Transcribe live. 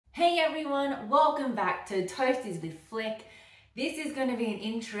Hey everyone, welcome back to Toasties with Flick. This is going to be an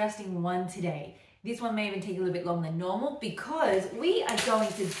interesting one today. This one may even take a little bit longer than normal because we are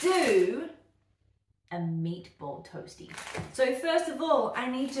going to do a meatball toastie. So first of all, I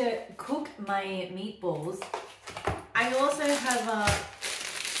need to cook my meatballs. I also have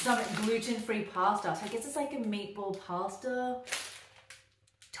some gluten-free pasta. So I guess it's like a meatball pasta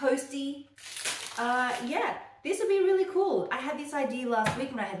toastie. Yeah. This would be really cool. I had this idea last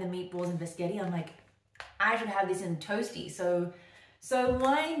week when I had the meatballs and biscotti. I'm like, I should have this in toasty. So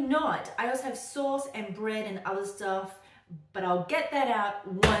why not? I also have sauce and bread and other stuff, but I'll get that out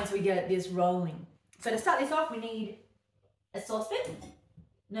once we get this rolling. So to start this off, we need a saucepan.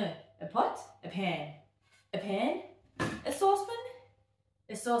 No, a pot, a pan, a saucepan,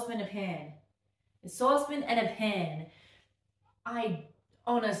 a saucepan, a pan, a saucepan and a pan. I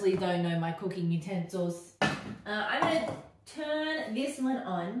honestly don't know my cooking utensils. I'm gonna turn this one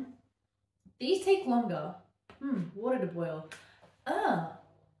on. These take longer. Water to boil. I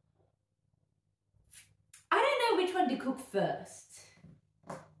don't know which one to cook first.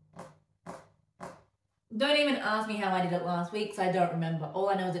 Don't even ask me how I did it last week, because I don't remember. All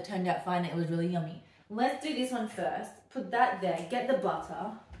I know is it turned out fine and it was really yummy. Let's do this one first. Put that there. Get the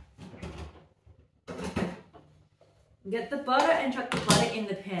butter. Get the butter and chuck the butter in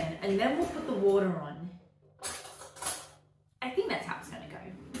the pan, and then we'll put the water on. I think that's how it's gonna go.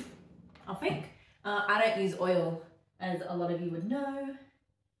 I think. I don't use oil, as a lot of you would know.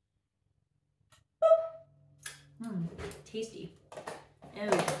 Tasty.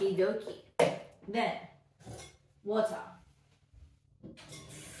 Okie dokie. Then, water.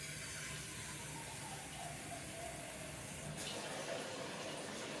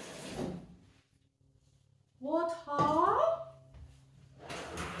 Water.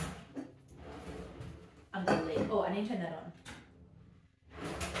 I'm gonna leave. Oh, I need to turn that on.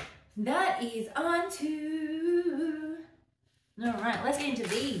 That is on to. All right, let's get into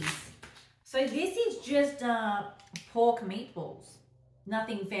these. So this is just pork meatballs.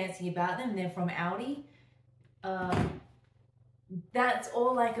 Nothing fancy about them. They're from Aldi. That's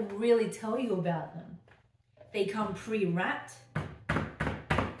all I can really tell you about them. They come pre-wrapped.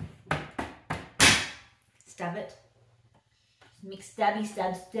 Stab it. Mix stabby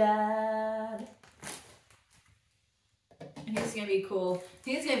stab stab. I think it's gonna be cool. I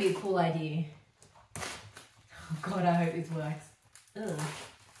think it's gonna be a cool idea. Oh God, I hope this works. Ugh.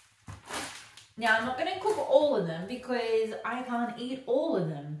 Now I'm not gonna cook all of them because I can't eat all of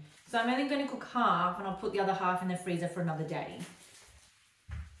them. So I'm only gonna cook half and I'll put the other half in the freezer for another day.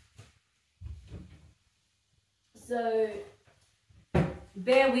 So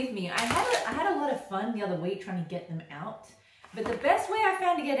bear with me. I had a lot of fun the other week trying to get them out. But the best way I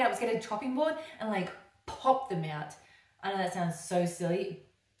found to get it out was get a chopping board and like pop them out. I know that sounds so silly,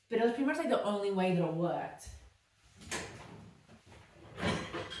 but it was pretty much like the only way that it worked.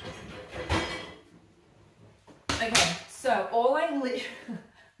 Okay, so all I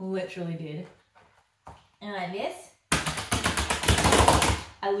literally did, and like this,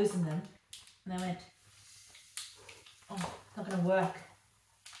 I loosened them, and I went, oh, it's not gonna work.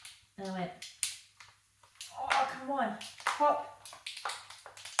 And I went, oh, come on, pop.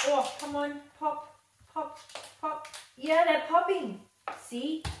 Oh, come on, pop, pop, pop. Yeah, they're popping.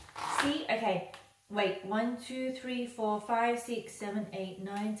 See? See? Okay. Wait. 1, 2, 3, 4, 5, 6, 7, 8,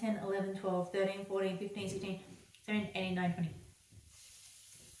 9, 10, 11, 12, 13, 14, 15, 16, 17, 18, 19, 20.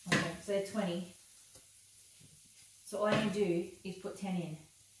 Okay, so they're 20. So all I need to do is put 10 in.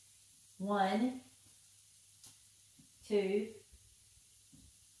 1, 2,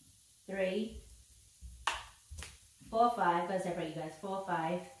 3, 4, 5. Gotta separate you guys. 4,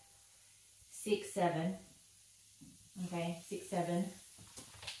 5, 6, 7. Okay, 6, 7,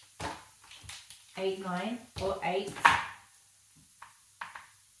 8, 9, or 8,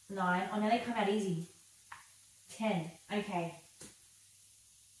 9. Oh, now they come out easy. 10. Okay.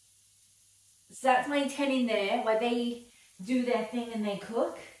 So that's my 10 in there while they do their thing and they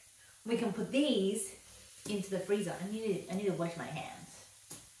cook. We can put these into the freezer. I need to wash my hands.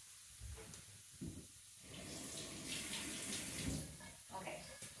 Okay.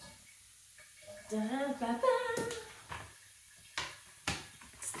 Da-ba-ba.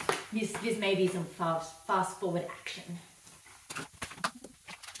 This may be some fast forward action.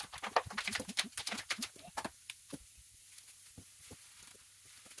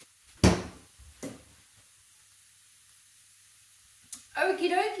 Okie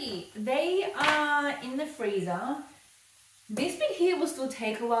dokie, they are in the freezer. This bit here will still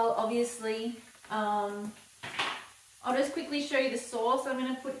take a while, obviously. I'll just quickly show you the sauce I'm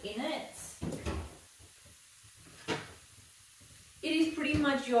going to put in it. It It is pretty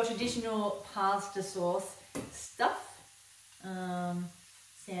much your traditional pasta sauce stuff. San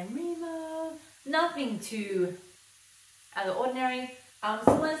Remo, nothing too out of the ordinary.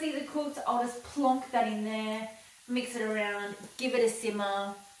 So once these are cooked, I'll just plonk that in there, mix it around, give it a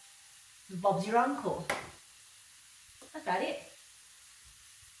simmer. Bob's your uncle. That's about it.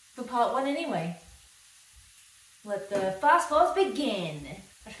 For part one anyway. Let the fast forwards begin.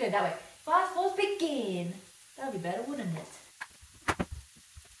 I should go that way. Fast forwards begin. That would be better, wouldn't it?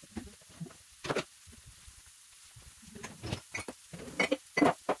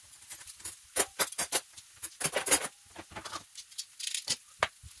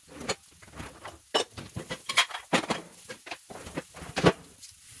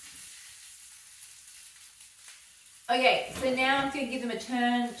 Okay, so now I'm going to give them a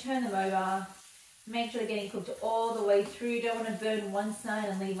turn them over, make sure they're getting cooked all the way through. Don't want to burn one side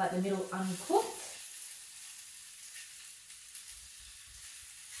and leave like the middle uncooked.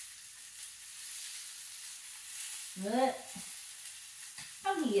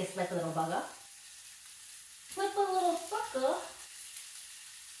 Come here, slip a little bugger. Slip a little sucker.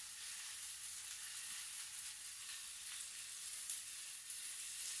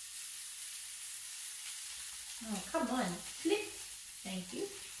 Oh, come on. Flip. Thank you.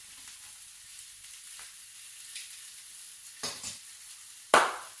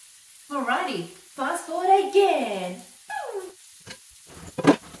 Alrighty. Fast forward again.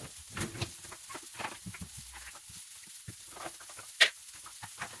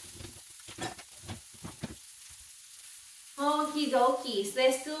 Okie dokie. So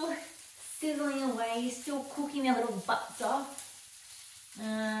they're still sizzling away, still cooking their little butts off.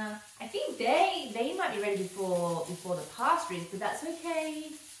 I think they might be ready before the pasta is, but that's okay.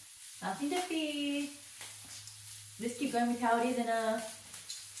 Nothing to fear. Just keep going with how it is, and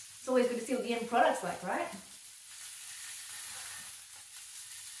it's always good to see what the end product's like, right?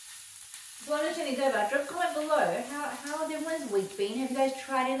 So I'm going to turn these over. Drop a comment below. How has everyone's week been? Have you guys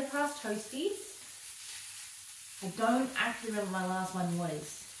tried any of the past toasties? I don't actually remember my last one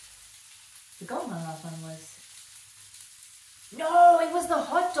was. I forgot what my last one was. No, it was the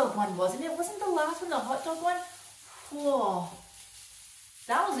hot dog one, wasn't it? Wasn't the last one the hot dog one? Whoa.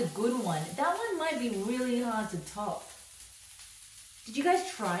 That was a good one. That one might be really hard to top. Did you guys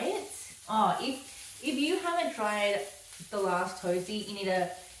try it? Oh, if you haven't tried the last toasty, you need to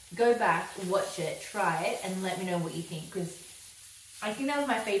go back, watch it, try it, and let me know what you think, because I think that was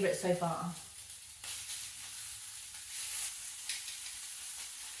my favorite so far.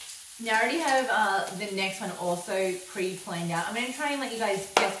 Now I already have the next one also pre-planned out. I'm going to try and let you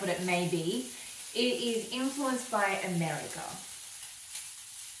guys guess what it may be. It is influenced by America.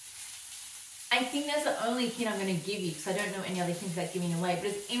 I think that's the only hint I'm going to give you, because I don't know any other hints without giving away,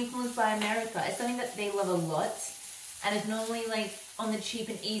 but it's influenced by America. It's something that they love a lot, and it's normally like on the cheap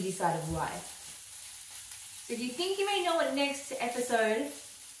and easy side of life. So if you think you may know what next episode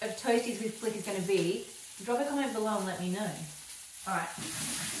of Toasties with Flick is going to be, drop a comment below and let me know. Alright.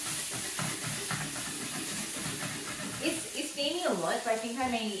 It's steaming a lot, so I think I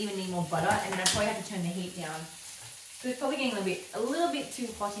may even need more butter, and then I probably have to turn the heat down. So it's probably getting a little bit too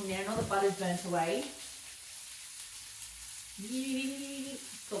hot in there, and all the butter's burnt away.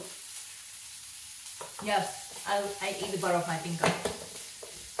 Cool. Yes, I eat the butter off my finger.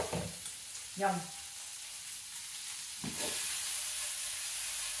 Yum.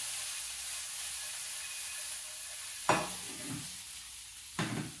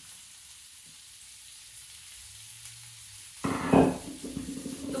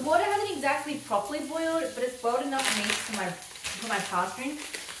 Exactly properly boiled, but it's boiled enough meat for my pasta in.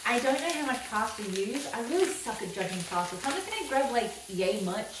 I don't know how much pasta to use. I really suck at judging pasta, so I'm just gonna grab like yay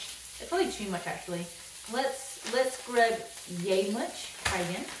much. It's probably too much actually. Let's grab yay much. Try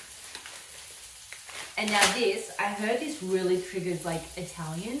again. And now this, I heard this really triggers like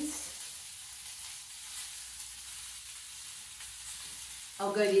Italians.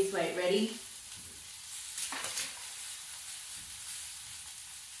 I'll go this way. Ready?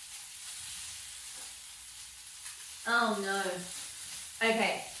 Oh no.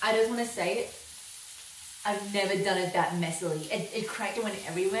 Okay, I just want to say it. I've never done it that messily. It cracked and went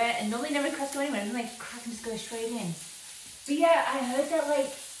everywhere, and normally never cracks go anywhere. And like crack and just go straight in. But yeah, I heard that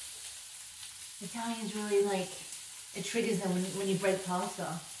like Italians really like it triggers them when you break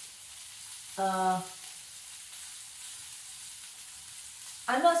pasta.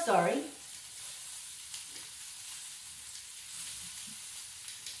 I'm not sorry.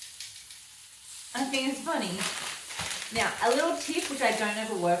 I think it's funny. Now, a little tip, which I don't know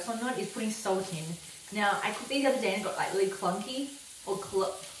if it works or not, is putting salt in. Now, I cooked these the other day and got like really clunky, or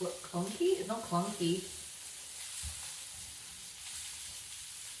clunky? It's not clunky.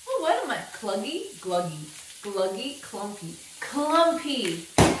 cluggy, gluggy, gluggy, clumpy, clumpy.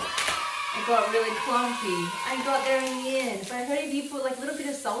 It got really clumpy. I got there in the end. So I heard if you put like a little bit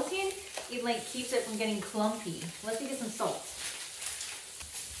of salt in, it like keeps it from getting clumpy. Let's get some salt.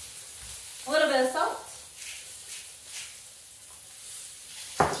 A little bit of salt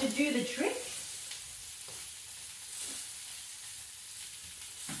to do the trick.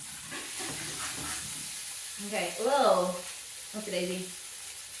 Okay, whoa, look at Daisy.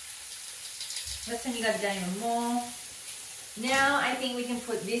 Let's turn you guys down even more. Now I think we can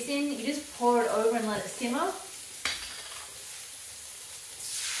put this in. You just pour it over and let it simmer.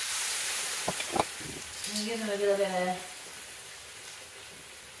 And give them a bit of a...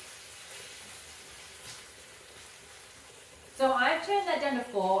 So I've turned that down to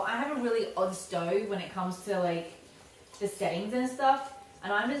 4. I have a really odd stove when it comes to like the settings and stuff.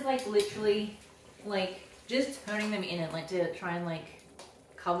 And I'm just like literally like just turning them in it like to try and like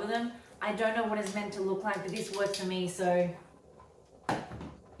cover them. I don't know what it's meant to look like, but this works for me, so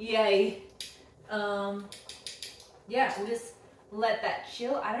yay. Yeah, we'll just let that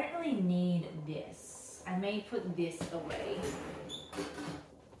chill. I don't really need this. I may put this away.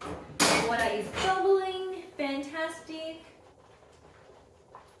 Water is bubbling, fantastic.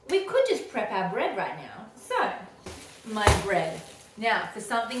 We could just prep our bread right now. So, my bread. Now, for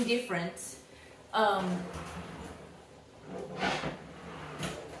something different,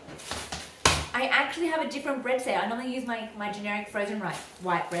 I actually have a different bread today. I normally use my generic frozen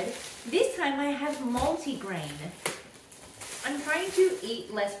white bread. This time I have multi-grain. I'm trying to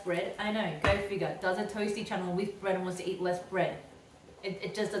eat less bread. I know, go figure. Does a toasty channel with bread and wants to eat less bread?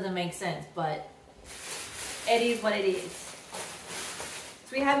 It just doesn't make sense, but it is what it is.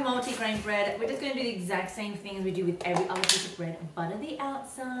 So we have multi-grain bread. We're just going to do the exact same thing as we do with every other piece of bread. Butter the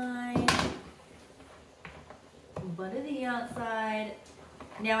outside. Butter the outside.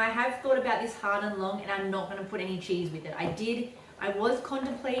 Now I have thought about this hard and long, and I'm not going to put any cheese with it. I was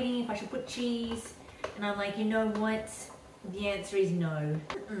contemplating if I should put cheese, and I'm like, you know what? The answer is no.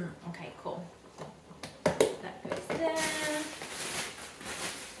 Okay, cool. That goes there.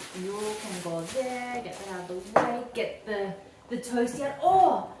 You can go there. Get that out of the way. Get the toastie out.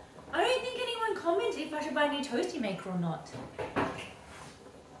 Oh, I don't think anyone commented if I should buy a new toastie maker or not.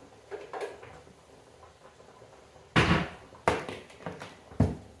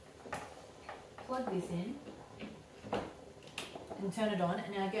 Plug this in and turn it on,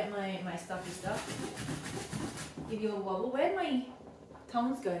 and now get my stuffy stuff. Give you a wobble. Where'd my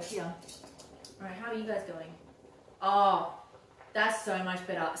tongs go? Here. Alright, how are you guys going? Oh, that's so much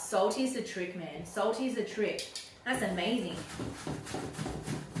better. Salty is the trick, man. Salty is the trick. That's amazing.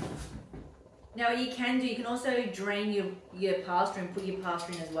 Now what you can do, you can also drain your pasta and put your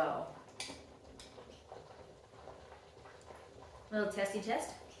pasta in as well. Little testy test.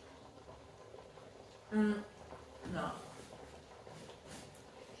 No.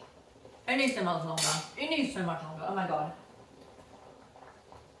 It needs so much longer. It needs so much longer. Oh my god.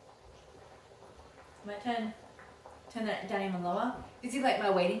 My turn that down even lower. This is like my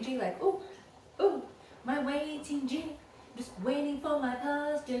waiting jig, like, oh, my waiting jig. Just waiting for my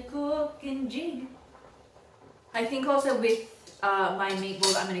pasta cooking jig. I think also with my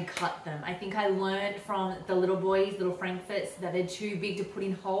meatballs, I'm going to cut them. I think I learned from the little boys, little frankfurts, that they're too big to put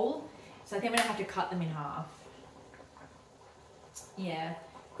in whole. So I think I'm going to have to cut them in half. Yeah.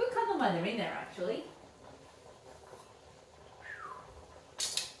 Could cut them while they're in there, actually.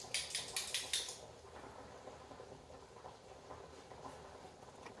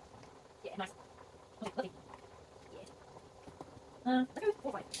 Yeah, nice. Lovely. Yeah.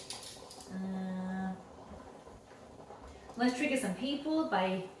 Let's trigger some people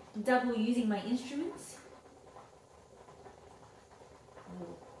by double using my instruments.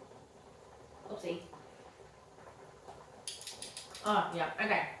 Oopsie. Oh, yeah,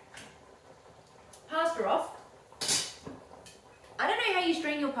 okay. Pasta off. I don't know how you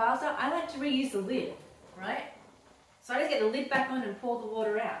strain your pasta. I like to reuse the lid, right? So I just get the lid back on and pour the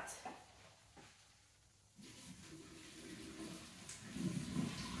water out.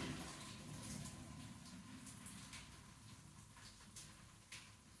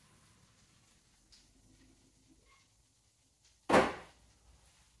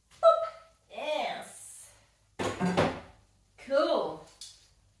 Cool.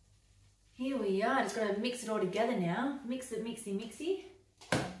 Here we are. Just got to mix it all together now. Mix it, mixy, mixy.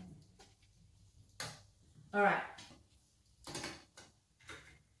 All right.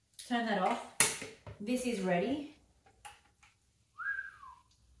 Turn that off. This is ready.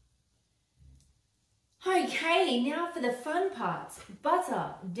 Okay, now for the fun parts.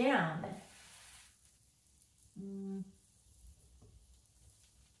 Butter down.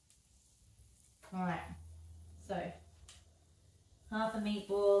 All right, so half a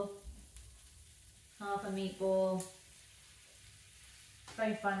meatball, half a meatball.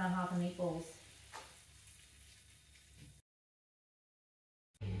 Very fun on half a meatballs.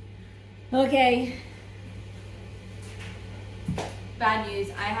 Okay. Bad news,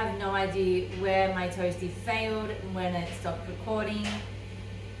 I have no idea where my toastie failed when it stopped recording.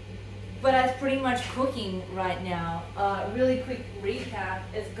 But it's pretty much cooking right now. Really quick recap,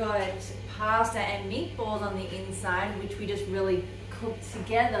 it's got pasta and meatballs on the inside, which we just really cooked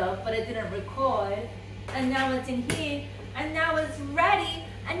together, but it didn't record. And now it's in here, and now it's ready,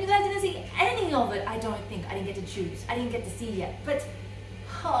 and you guys didn't see any of it. I don't think, I didn't get to choose. I didn't get to see yet, but,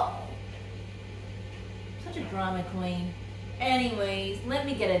 oh, such a drama queen. Anyways, let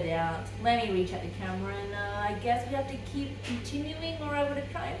me get it out. Let me reach at the camera, and I guess we have to keep continuing, or I'm gonna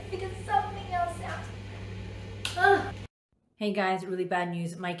try and figure something else out. Hey guys, really bad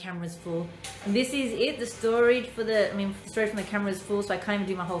news. My camera's full. This is it. The storage for the, storage from the camera is full, so I can't even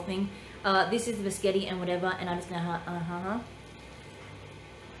do my whole thing. This is the biscotti and whatever, and I'm just gonna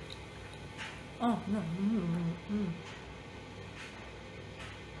Oh no.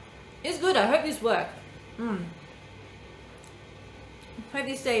 It's good. I hope this works. Hope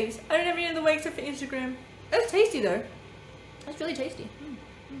this saves. I don't have any other way except for Instagram. That's tasty though. That's really tasty.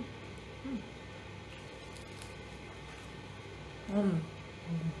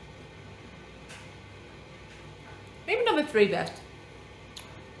 Maybe number 3 best.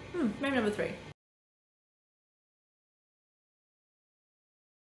 Maybe number 3.